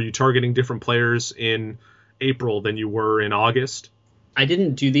that? Like, were you targeting different players in April than you were in August? I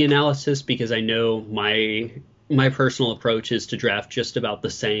didn't do the analysis because I know my personal approach is to draft just about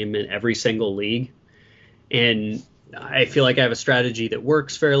the same in every single league. And I feel like I have a strategy that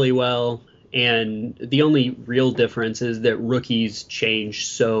works fairly well. And the only real difference is that rookies change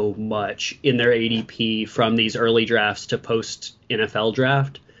so much in their ADP from these early drafts to post NFL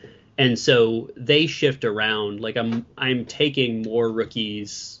draft. And so they shift around. Like I'm taking more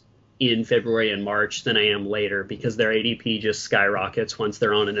rookies in February and March than I am later because their ADP just skyrockets once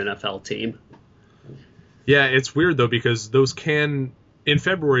they're on an NFL team. Yeah, it's weird though, because those in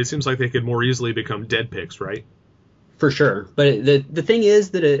February, it seems like they could more easily become dead picks, right? For sure. But the thing is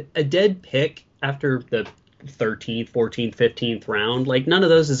that a dead pick after the 13th, 14th, 15th round, like none of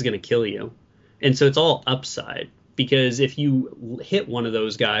those is going to kill you. And so it's all upside, because if you hit one of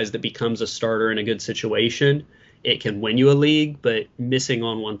those guys that becomes a starter in a good situation, it can win you a league, but missing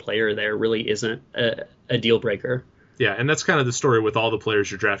on one player there really isn't a deal breaker. Yeah, and that's kind of the story with all the players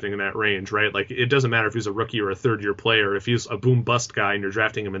you're drafting in that range, right? Like it doesn't matter if he's a rookie or a third-year player. If he's a boom-bust guy and you're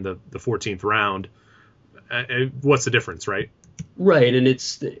drafting him in the 14th round, what's the difference, right? Right, and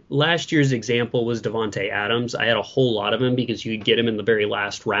it's last year's example was Davante Adams. I had a whole lot of him because you could get him in the very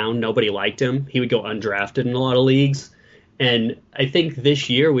last round. Nobody liked him. He would go undrafted in a lot of leagues. And I think this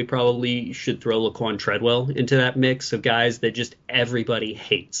year we probably should throw Laquan Treadwell into that mix of guys that just everybody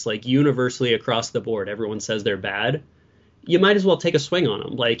hates. Like universally across the board, everyone says they're bad. You might as well take a swing on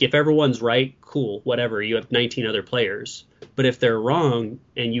them. Like if everyone's right, cool, whatever. You have 19 other players. But if they're wrong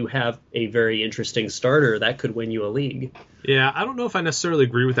and you have a very interesting starter, that could win you a league. Yeah, I don't know if I necessarily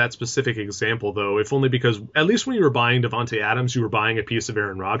agree with that specific example, though, if only because at least when you were buying Davante Adams, you were buying a piece of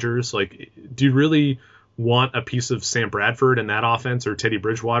Aaron Rodgers. Like, do you really want a piece of Sam Bradford in that offense or Teddy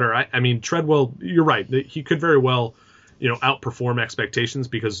Bridgewater? I mean, Treadwell, you're right. He could very well, outperform expectations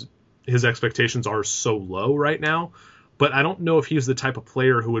because his expectations are so low right now. But I don't know if he's the type of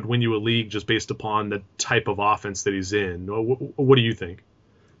player who would win you a league just based upon the type of offense that he's in. What do you think?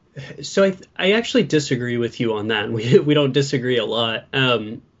 So I actually disagree with you on that. We don't disagree a lot.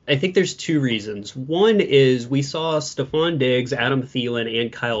 I think there's two reasons. One is we saw Stephon Diggs, Adam Thielen,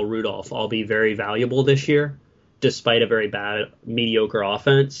 and Kyle Rudolph all be very valuable this year, despite a very bad, mediocre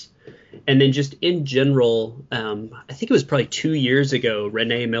offense. And then just in general, I think it was probably 2 years ago,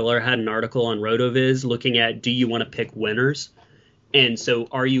 Renee Miller had an article on RotoViz looking at, do you want to pick winners? And so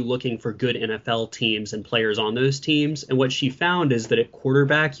are you looking for good NFL teams and players on those teams? And what she found is that at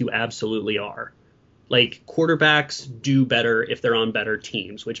quarterback, you absolutely are. Like, quarterbacks do better if they're on better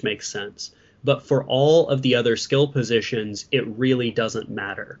teams, which makes sense. But for all of the other skill positions, it really doesn't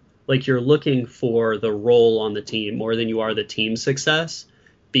matter. Like, you're looking for the role on the team more than you are the team success,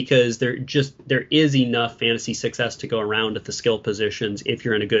 because there is enough fantasy success to go around at the skill positions if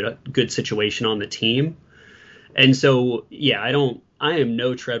you're in a good situation on the team. And so, yeah, I am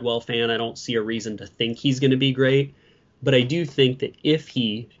no Treadwell fan. I don't see a reason to think he's going to be great. But I do think that if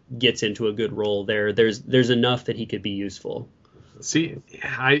he gets into a good role there's enough that he could be useful. See,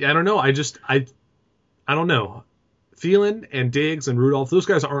 I don't know. I don't know. Thielen and Diggs and Rudolph, those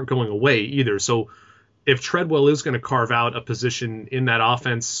guys aren't going away either. So if Treadwell is going to carve out a position in that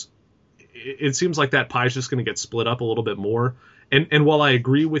offense, it seems like that pie is just going to get split up a little bit more. And while I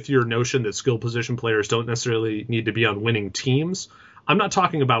agree with your notion that skill position players don't necessarily need to be on winning teams, I'm not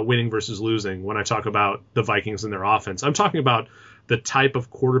talking about winning versus losing when I talk about the Vikings and their offense. I'm talking about the type of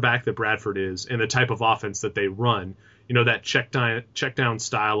quarterback that Bradford is and the type of offense that they run. You know, that check down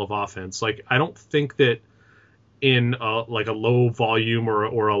style of offense. Like, I don't think that in a low volume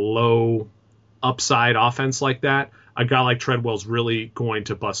or a low upside offense like that, a guy like Treadwell's really going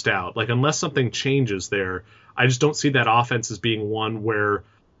to bust out. Like, unless something changes there, I just don't see that offense as being one where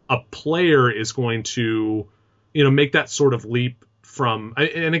a player is going to, make that sort of leap from,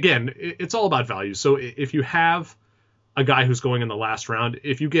 and again, it's all about value. So if you have a guy who's going in the last round,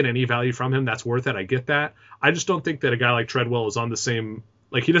 if you get any value from him, that's worth it. I get that. I just don't think that a guy like Treadwell is on the same,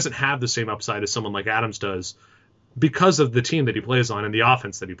 like, he doesn't have the same upside as someone like Adams does because of the team that he plays on and the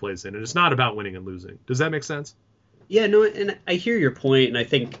offense that he plays in. And it's not about winning and losing. Does that make sense? Yeah, no, and I hear your point, and I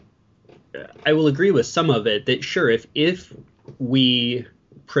think I will agree with some of it, that sure, if we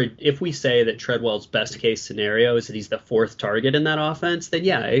say that Treadwell's best case scenario is that he's the fourth target in that offense, then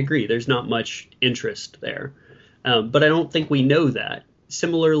yeah, I agree. There's not much interest there. But I don't think we know that.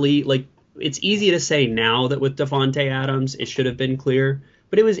 Similarly, like, it's easy to say now that with Davante Adams, it should have been clear,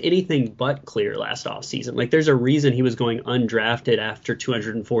 but it was anything but clear last offseason. Like, there's a reason he was going undrafted after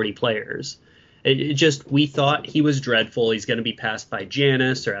 240 players. It just, we thought he was dreadful. He's going to be passed by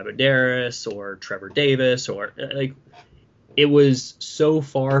Janis or Abadaris or Trevor Davis, or like, it was so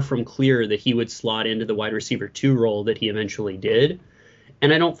far from clear that he would slot into the wide receiver 2 role that he eventually did.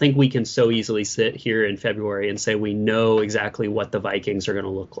 And I don't think we can so easily sit here in February and say we know exactly what the Vikings are going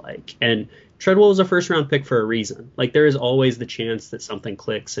to look like. And Treadwell was a first-round pick for a reason. Like, there is always the chance that something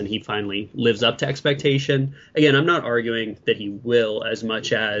clicks and he finally lives up to expectation. Again, I'm not arguing that he will as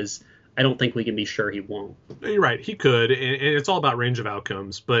much as I don't think we can be sure he won't. You're right. He could, and it's all about range of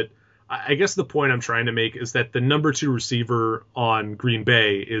outcomes. But I guess the point I'm trying to make is that the number 2 receiver on Green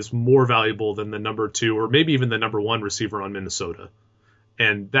Bay is more valuable than the number 2 or maybe even the number 1 receiver on Minnesota.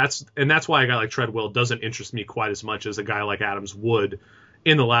 And that's why a guy like Treadwell doesn't interest me quite as much as a guy like Adams would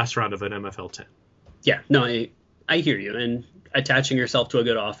in the last round of an NFL 10. Yeah, no, I hear you. And attaching yourself to a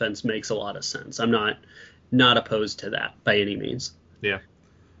good offense makes a lot of sense. I'm not opposed to that by any means. Yeah.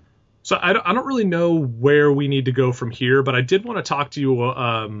 So I don't really know where we need to go from here, but I did want to talk to you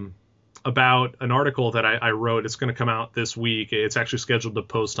about an article that I wrote. It's going to come out this week. It's actually scheduled to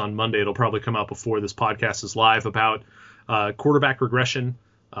post on Monday. It'll probably come out before this podcast is live, about quarterback regression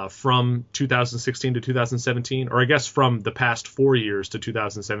from 2016 to 2017, or I guess from the past 4 years to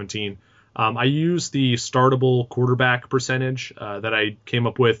 2017. I used the startable quarterback percentage that I came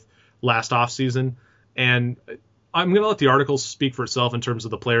up with last offseason, and I'm going to let the article speak for itself in terms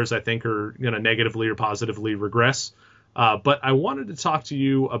of the players I think are going to negatively or positively regress. But I wanted to talk to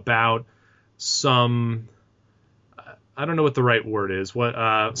you about some, I don't know what the right word is,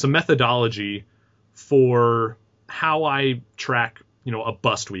 some methodology for how I track, a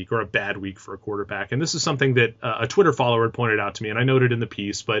bust week or a bad week for a quarterback. And this is something that a Twitter follower had pointed out to me, and I noted in the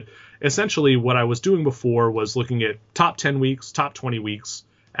piece. But essentially what I was doing before was looking at top 10 weeks, top 20 weeks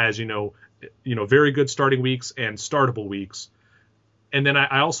as, very good starting weeks and startable weeks. And then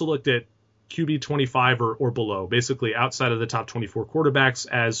I also looked at QB 25 or below, basically outside of the top 24 quarterbacks,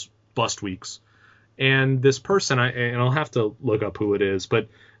 as bust weeks. And this person, and I'll have to look up who it is, but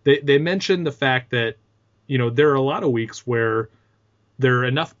they mentioned the fact that, there are a lot of weeks where there are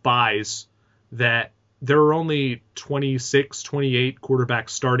enough buys that there are only 26, 28 quarterbacks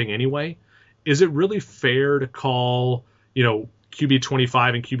starting anyway. Is it really fair to call, QB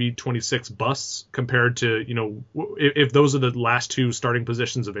 25 and QB 26 busts compared to, if those are the last 2 starting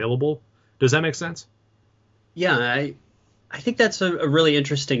positions available? Does that make sense? Yeah, I think that's a really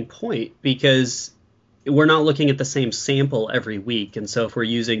interesting point because we're not looking at the same sample every week. And so if we're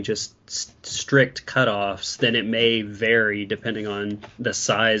using just strict cutoffs, then it may vary depending on the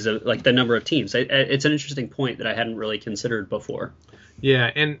size of like the number of teams. It's an interesting point that I hadn't really considered before. Yeah.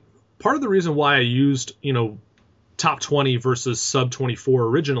 And part of the reason why I used, top 20 versus sub 24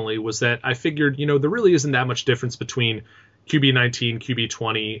 originally was that I figured, there really isn't that much difference between QB 19, QB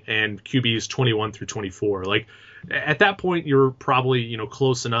 20, and QBs 21 through 24. Like at that point, you're probably,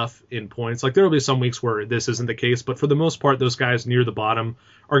 close enough in points. Like there will be some weeks where this isn't the case, but for the most part, those guys near the bottom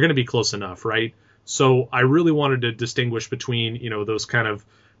are going to be close enough, right? So I really wanted to distinguish between, those kind of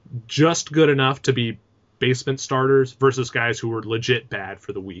just good enough to be basement starters versus guys who were legit bad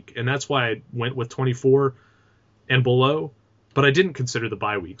for the week. And that's why I went with 24 and below, but I didn't consider the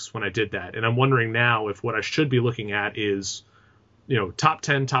bye weeks when I did that. And I'm wondering now if what I should be looking at is, top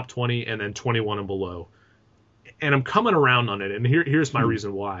 10, top 20, and then 21 and below. And I'm coming around on it. And here's my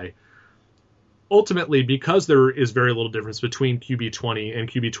reason why. Ultimately, because there is very little difference between QB 20 and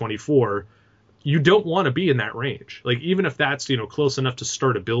QB 24, you don't want to be in that range. Like even if that's, close enough to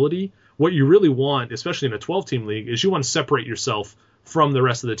startability, what you really want, especially in a 12-team league, is you want to separate yourself from the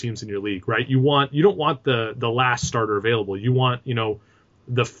rest of the teams in your league, right? You don't want the last starter available. You want,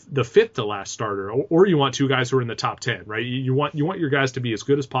 the fifth to last starter, or you want two guys who are in the top 10, right? You want your guys to be as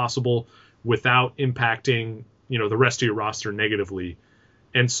good as possible without impacting, the rest of your roster negatively.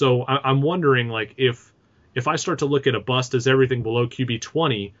 And so I'm wondering, like, if I start to look at a bust as everything below QB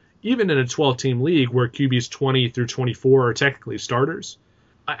 20, even in a 12-team league where QBs 20 through 24 are technically starters,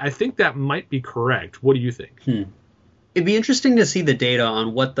 I think that might be correct. What do you think? It'd be interesting to see the data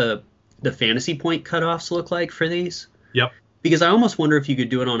on what the fantasy point cutoffs look like for these. Yep. Because I almost wonder if you could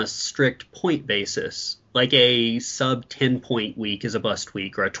do it on a strict point basis, like a sub 10-point week is a bust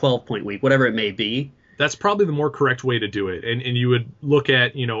week or a 12-point week, whatever it may be. That's probably the more correct way to do it. And you would look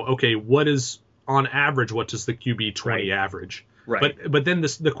at, okay, what is on average, what does the QB 20 average? Right. But then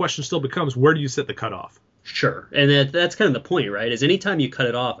the question still becomes, where do you set the cutoff? Sure. And that's kind of the point, right? Is anytime you cut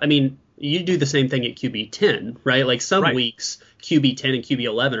it off, I mean, you do the same thing at QB 10, right? Like some weeks, QB 10 and QB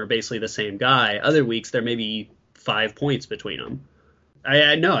 11 are basically the same guy. Other weeks, there may be 5 points between them.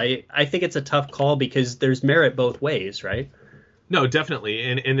 I think it's a tough call because there's merit both ways, right? No, definitely.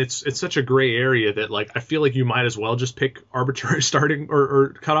 And it's such a gray area that, like, I feel like you might as well just pick arbitrary starting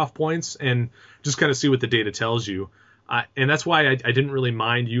or cutoff points and just kind of see what the data tells you. And that's why I didn't really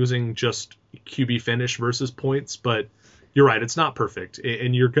mind using just QB finish versus points, but you're right, it's not perfect.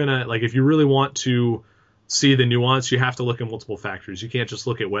 And you're gonna, like, if you really want to see the nuance, you have to look at multiple factors. You can't just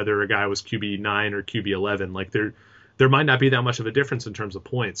look at whether a guy was QB 9 or QB 11. Like there might not be that much of a difference in terms of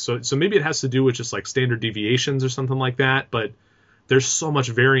points. So maybe it has to do with just like standard deviations or something like that. But there's so much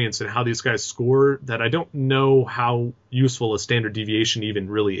variance in how these guys score that I don't know how useful a standard deviation even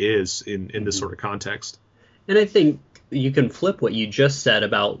really is in this sort of context. And I think you can flip what you just said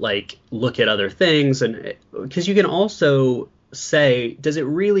about, like, look at other things, and because you can also say, does it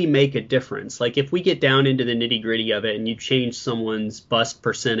really make a difference? Like if we get down into the nitty gritty of it and you change someone's bust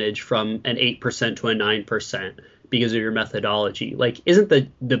percentage from an 8% to a 9% because of your methodology, like isn't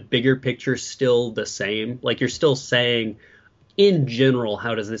the bigger picture still the same? Like you're still saying, in general,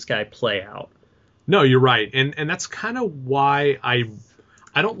 how does this guy play out? No, you're right. And that's kind of why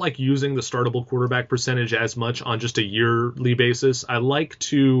I don't like using the startable quarterback percentage as much on just a yearly basis. I like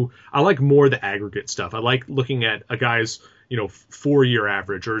more the aggregate stuff. I like looking at a guy's, 4-year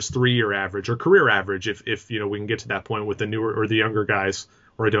average or his 3-year average or career average if we can get to that point with the newer or the younger guys,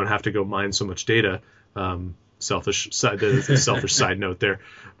 or I don't have to go mine so much data. Selfish side note there.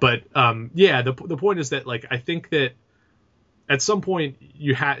 But the point is that, like, I think that at some point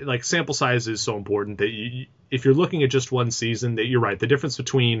you have, like, sample size is so important that if you're looking at just one season, that you're right. The difference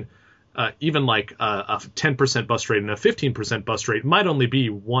between even like a 10% bust rate and a 15% bust rate might only be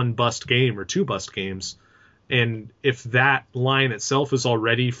one bust game or two bust games. And if that line itself is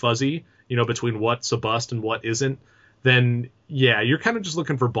already fuzzy, between what's a bust and what isn't, then yeah, you're kind of just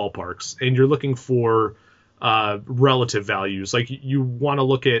looking for ballparks and you're looking for relative values. Like you want to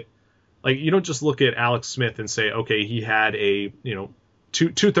look at, like, you don't just look at Alex Smith and say, okay, he had a,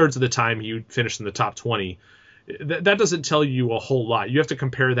 two-thirds of the time he finished in the top 20. That doesn't tell you a whole lot. You have to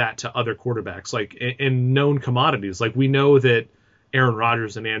compare that to other quarterbacks, like in known commodities. Like we know that Aaron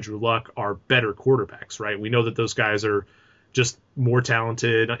Rodgers and Andrew Luck are better quarterbacks, right? We know that those guys are just more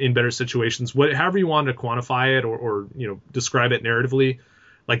talented in better situations. However you want to quantify it or describe it narratively,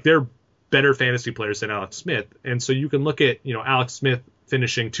 like they're better fantasy players than Alex Smith. And so you can look at, Alex Smith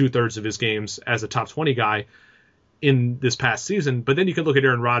finishing 2/3 of his games as a top 20 guy in this past season, but then you can look at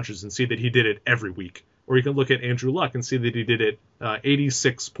Aaron Rodgers and see that he did it every week or you can look at Andrew Luck and see that he did it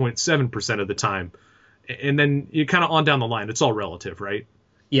 86.7% of the time. And then you kind of on down the line. It's all relative, right?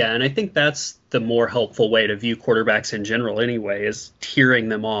 Yeah, and I think that's the more helpful way to view quarterbacks in general anyway, is tiering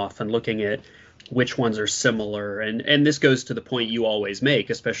them off and looking at which ones are similar. And this goes to the point you always make,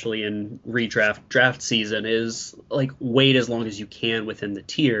 especially in draft season, is like wait as long as you can within the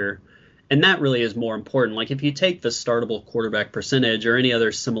tier. And that really is more important. Like if you take the startable quarterback percentage or any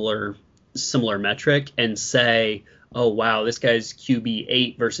other similar metric and say, oh wow, this guy's QB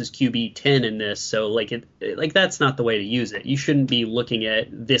 8 versus QB 10 in this, so like that's not the way to use it. You shouldn't be looking at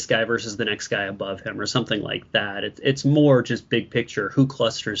this guy versus the next guy above him or something like that. It's more just big picture, who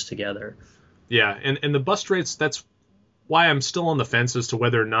clusters together. Yeah, and the bust rates, that's why I'm still on the fence as to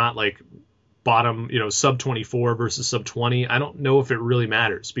whether or not like bottom, sub 24 versus sub 20. I don't know if it really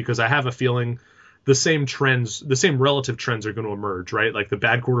matters, because I have a feeling the same relative trends are going to emerge, right? Like the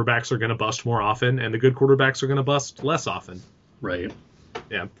bad quarterbacks are going to bust more often and the good quarterbacks are going to bust less often. Right.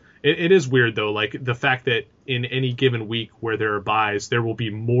 Yeah. It is weird though, like the fact that in any given week where there are buys, there will be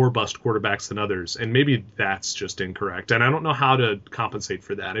more bust quarterbacks than others. And maybe that's just incorrect. And I don't know how to compensate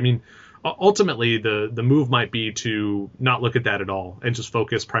for that. I mean, ultimately the move might be to not look at that at all and just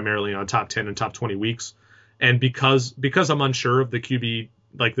focus primarily on top 10 and top 20 weeks. And because I'm unsure of the QB,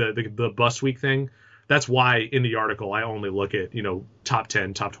 like the bust week thing, that's why in the article I only look at top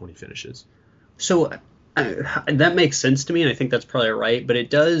 10, top 20 finishes. So that makes sense to me, and I think that's probably right, but it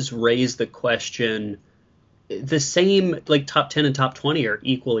does raise the question, the same like top 10 and top 20 are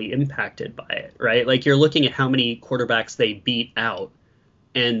equally impacted by it, right? Like you're looking at how many quarterbacks they beat out,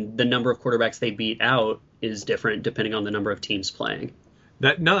 and the number of quarterbacks they beat out is different depending on the number of teams playing.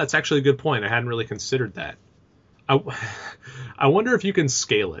 That's actually a good point. I hadn't really considered that. I wonder if you can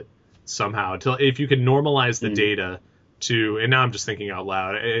scale it somehow, if you can normalize the data to, and now I'm just thinking out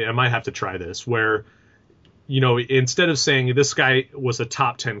loud, I might have to try this, where, instead of saying this guy was a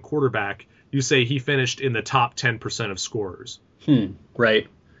top 10 quarterback, you say he finished in the top 10% of scorers. Right.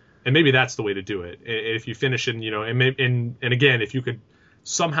 And maybe that's the way to do it. If you finish in, and again, if you could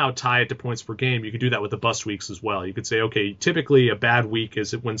somehow tie it to points per game, you could do that with the bust weeks as well. You could say, okay, typically a bad week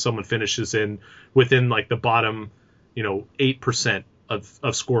is when someone finishes within like the bottom 8%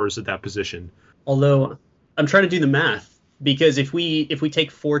 of scorers at that position. Although I'm trying to do the math, because if we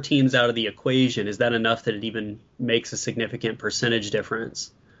take 4 teams out of the equation, is that enough that it even makes a significant percentage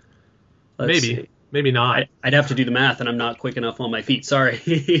difference? Maybe not. I'd have to do the math, and I'm not quick enough on my feet. Sorry.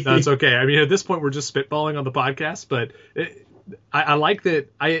 That's okay. I mean, at this point, we're just spitballing on the podcast, but I like that.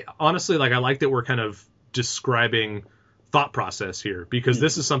 I honestly I like that we're kind of describing thought process here, because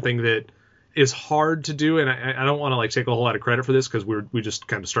this is something that is hard to do, and I don't want to take a whole lot of credit for this because we just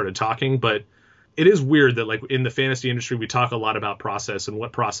kind of started talking, but it is weird that in the fantasy industry we talk a lot about process and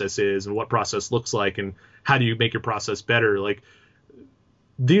what process is and what process looks like and how do you make your process better. Like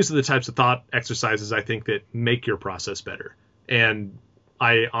these are the types of thought exercises I think that make your process better, and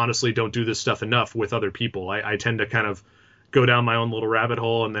I honestly don't do this stuff enough with other people. I tend to kind of go down my own little rabbit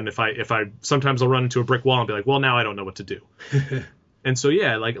hole, and then if I sometimes I'll run into a brick wall and be like, well, now I don't know what to do. And so,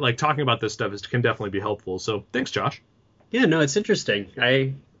 yeah, like talking about this stuff can definitely be helpful. So thanks, Josh. Yeah, no, it's interesting.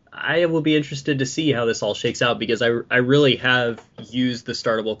 I will be interested to see how this all shakes out, because I really have used the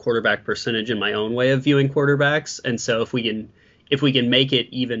startable quarterback percentage in my own way of viewing quarterbacks. And so if we can make it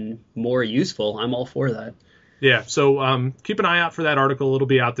even more useful, I'm all for that. Yeah, so keep an eye out for that article. It'll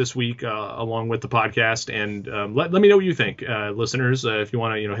be out this week along with the podcast, and let me know what you think, listeners. If you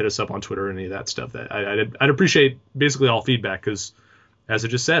want to hit us up on Twitter or any of that stuff, that I'd appreciate basically all feedback, because as I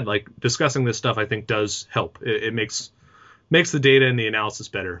just said, discussing this stuff I think does help. It makes the data and the analysis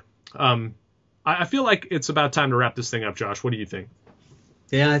better. I feel like it's about time to wrap this thing up, Josh. What do you think?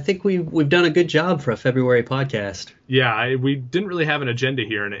 Yeah, I think we've done a good job for a February podcast. Yeah, we didn't really have an agenda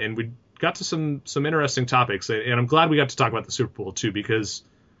here, and we got to some interesting topics, and I'm glad we got to talk about the Super Bowl too, because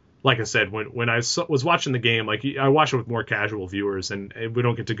like I said, when I was watching the game, I watched it with more casual viewers, and we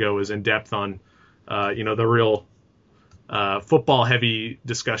don't get to go as in depth on the real football heavy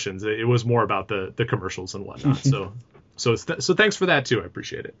discussions. It was more about the commercials and whatnot. so thanks for that too. I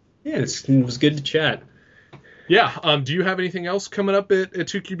appreciate it. Yeah, it was good to chat. Yeah. Do you have anything else coming up at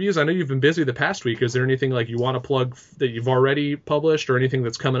 2QBs? I know you've been busy the past week. Is there anything you want to plug that you've already published, or anything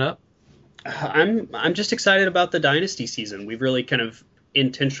that's coming up? I'm just excited about the Dynasty season. We've really kind of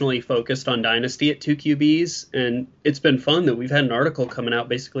intentionally focused on Dynasty at 2QBs, and it's been fun that we've had an article coming out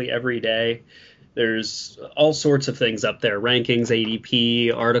basically every day. There's all sorts of things up there, rankings,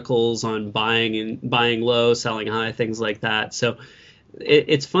 ADP, articles on buying low, selling high, things like that. So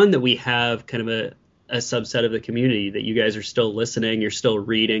it's fun that we have kind of a subset of the community, that you guys are still listening, you're still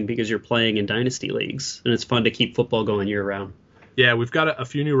reading because you're playing in dynasty leagues, and it's fun to keep football going year round. Yeah, we've got a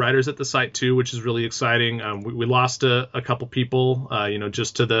few new writers at the site too, which is really exciting. We lost a couple people,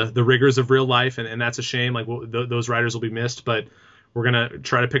 just to the rigors of real life, and that's a shame. Like those writers will be missed, but we're gonna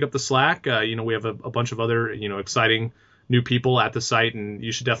try to pick up the slack. We have a bunch of other exciting new people at the site, and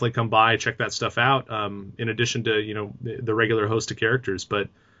you should definitely come by, check that stuff out. In addition to the regular host of characters, but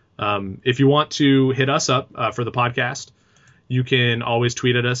if you want to hit us up for the podcast, you can always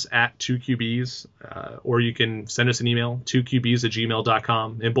tweet at us at 2QBs, or you can send us an email,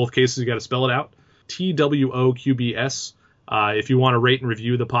 2QBs@gmail.com. In both cases, you got to spell it out, TWOQBS. If you want to rate and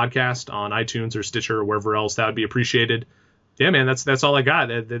review the podcast on iTunes or Stitcher or wherever else, that would be appreciated. Yeah, man, that's all I got.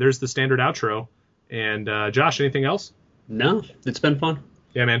 There's the standard outro. And Josh, anything else? No, it's been fun.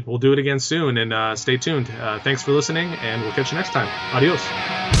 Yeah, man, we'll do it again soon, and stay tuned. Thanks for listening, and we'll catch you next time.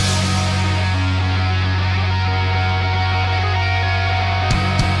 Adios.